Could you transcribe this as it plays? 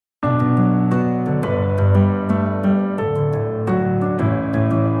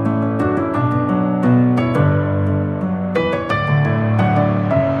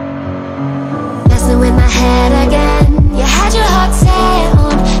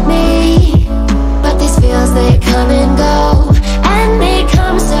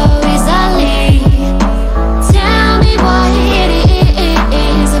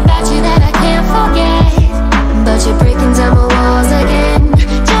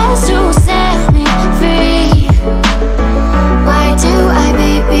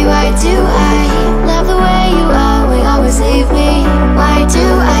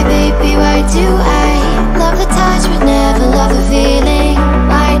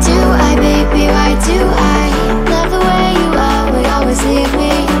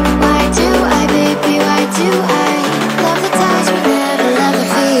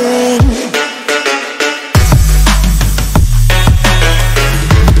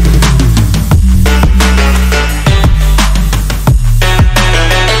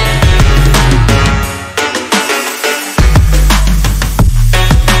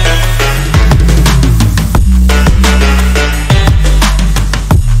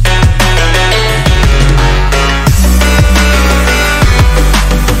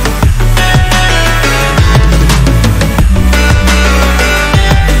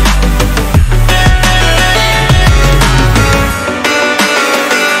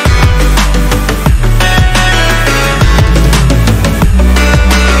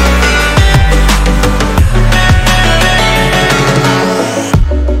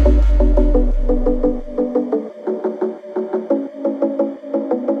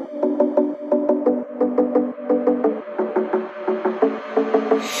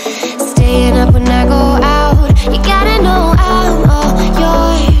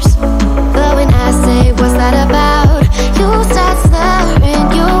forgot about. You start slurring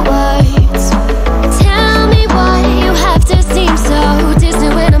your words. Tell me why you have to seem so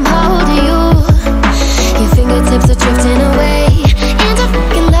distant when I'm holding you. Your fingertips are drifting away, and I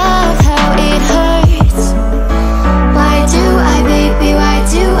fucking love how it hurts. Why do I, baby, why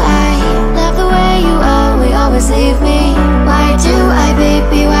do I love the way you always leave me? Why do I,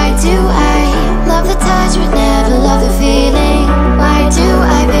 baby, why do I love the touch but never love the feeling? Why do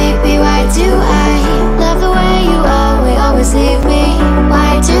I, baby, why do I love the way you always leave me?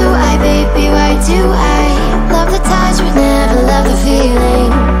 Why do I, baby, why do I love the touch but never love the feeling?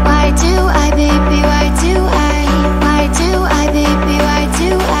 Why do I, baby, why do I? Why do I, baby, why do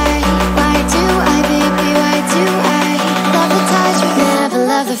I? Why do I, baby, why do I love the touch but never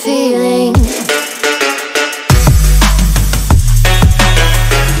love the feeling?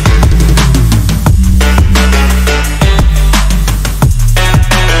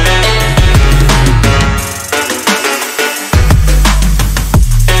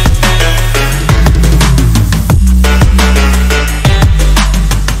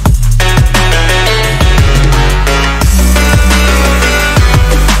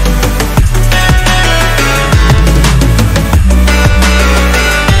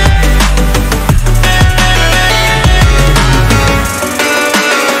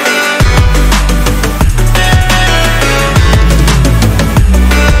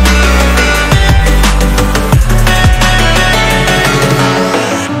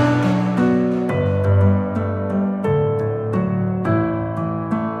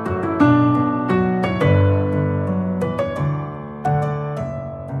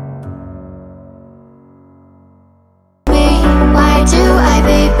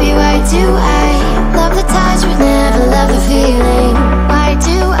 Why do I love the touch but never love the feeling? Why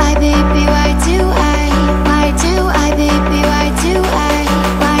do I, baby, why do I? Why do I, baby, why do I?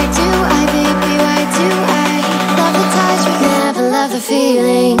 Why do I, baby, why do I love the touch but never love the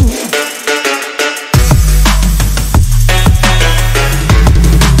feeling?